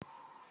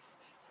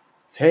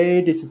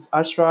Hey, this is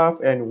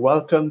Ashraf, and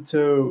welcome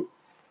to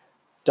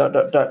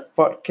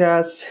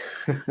podcast.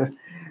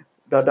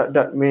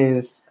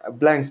 Means a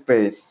blank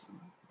space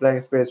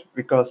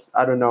because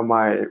I don't know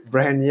my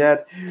brand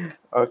yet.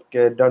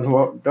 Okay, don't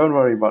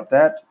worry about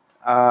that.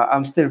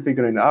 I'm still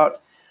figuring it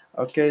out.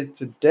 Okay,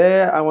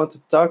 today I want to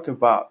talk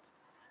about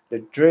the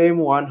Dream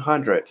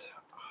 100.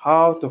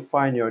 How to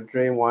find your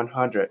Dream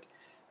 100.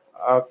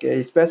 Okay,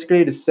 it's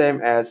basically the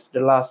same as the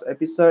last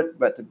episode,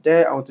 but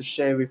today I want to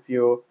share with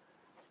you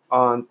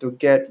on to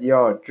get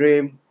your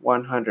dream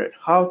 100,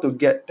 how to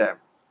get them.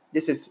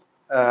 This is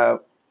a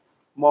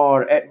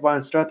more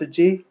advanced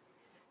strategy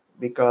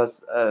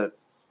because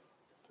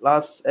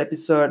last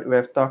episode we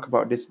have talked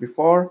about this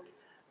before,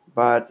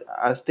 but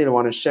I still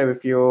want to share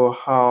with you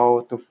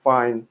how to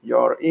find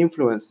your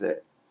influencer.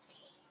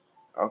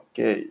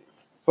 Okay,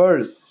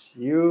 first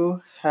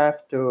you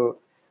have to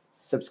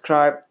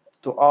subscribe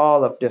to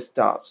all of the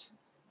stuffs.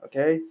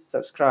 Okay,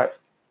 subscribe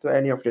to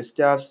any of the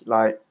stuffs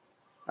like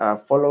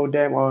follow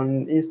them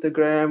on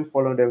Instagram,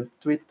 follow them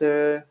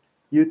Twitter,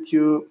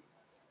 YouTube,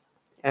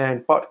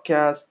 and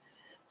podcast.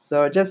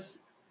 So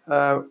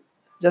uh,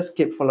 just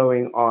keep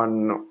following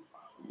on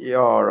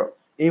your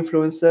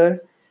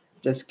influencer.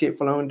 Just keep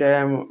following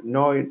them,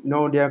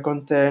 know their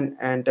content,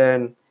 and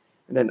then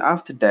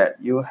after that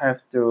you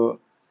have to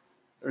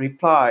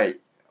reply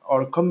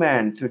or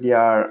comment to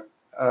their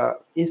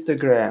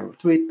Instagram,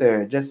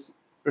 Twitter. Just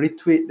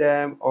retweet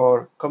them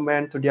or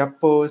comment to their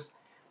post.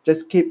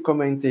 Just keep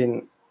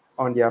commenting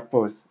on their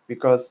posts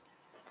because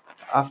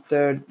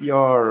after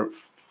your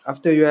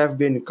after you have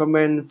been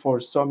comment for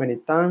so many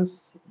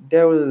times,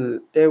 they will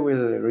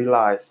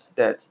realize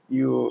that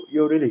you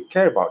really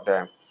care about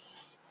them.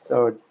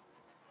 So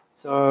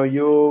so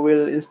you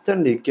will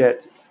instantly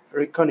get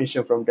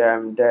recognition from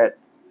them that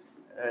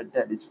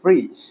that is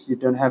free. You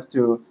don't have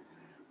to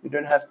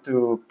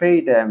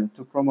pay them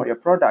to promote your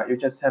product. You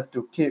just have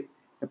to keep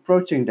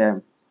approaching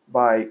them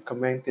by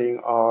commenting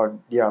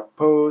on their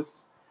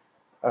posts,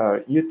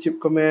 YouTube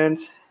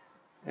comments,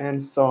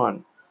 and so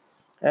on.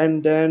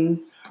 And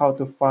then how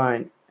to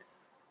find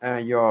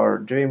your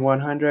dream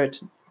 100.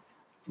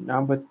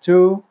 Number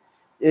two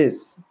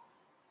is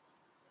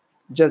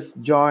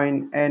just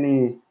join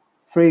any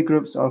free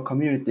groups or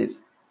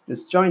communities.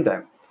 Just join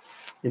them.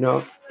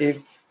 If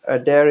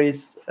there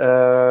is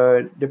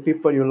the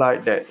people you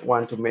like that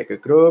want to make a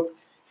group,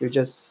 you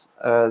just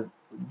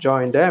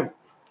join them,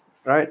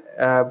 right?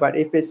 But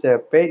if it's a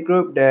paid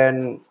group,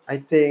 then I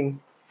think,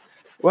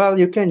 well,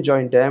 you can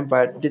join them,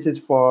 but this is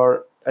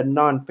for a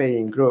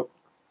non-paying group.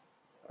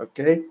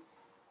 Okay.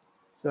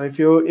 So if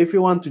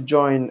you want to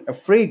join a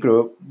free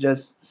group,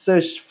 just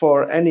search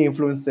for any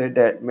influencer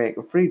that make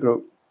a free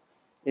group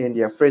in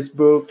their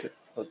Facebook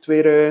or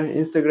Twitter,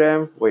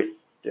 Instagram. Wait,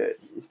 the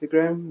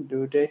Instagram,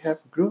 do they have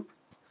a group?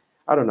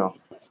 I don't know,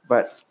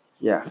 but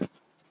yeah.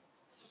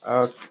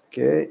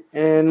 Okay,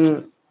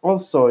 and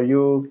also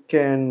you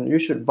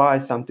should buy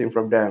something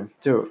from them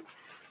too.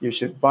 You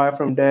should buy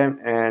from them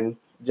and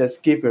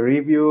just give a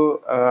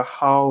review.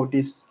 How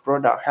this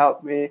product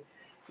helped me?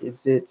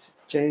 Is it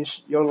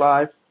changed your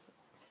life?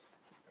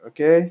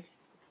 Okay,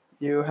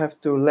 you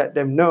have to let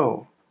them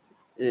know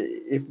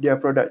if their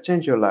product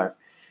changed your life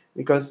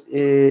because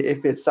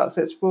if it's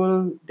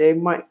successful they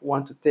might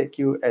want to take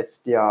you as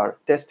their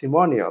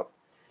testimonial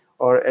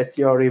or as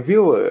your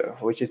reviewer,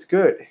 which is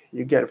good.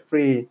 You get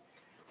free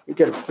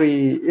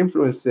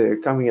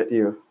influencer coming at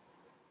you,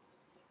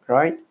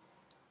 right?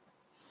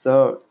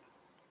 So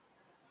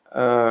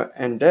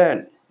and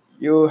then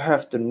you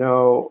have to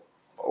know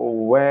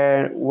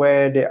where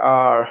they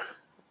are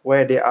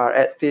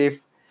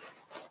active,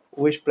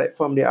 which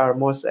platform they are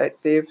most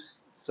active.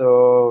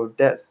 So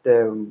that's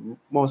the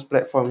most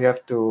platform you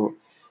have to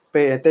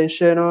pay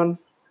attention on,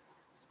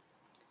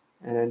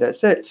 and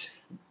that's it.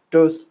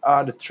 Those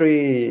are the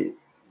three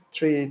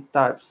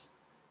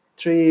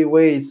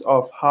ways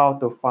of how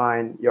to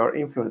find your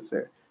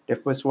influencer. The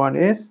first one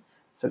is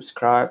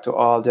subscribe to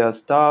all their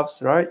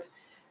stuffs, right?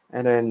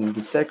 And then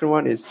the second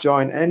one is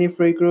join any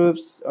free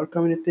groups or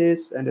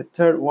communities, and the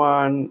third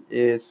one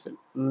is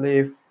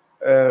leave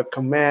a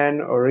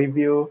comment or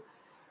review,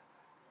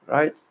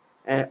 right?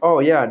 And oh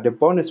yeah, the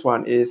bonus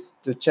one is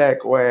to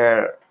check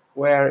where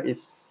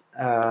is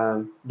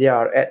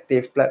their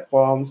active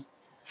platforms.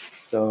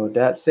 So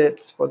that's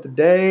it for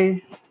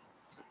today,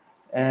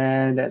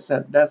 and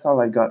that's all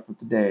I got for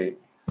today.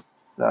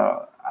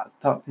 So I'll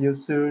talk to you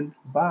soon.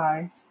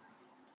 Bye.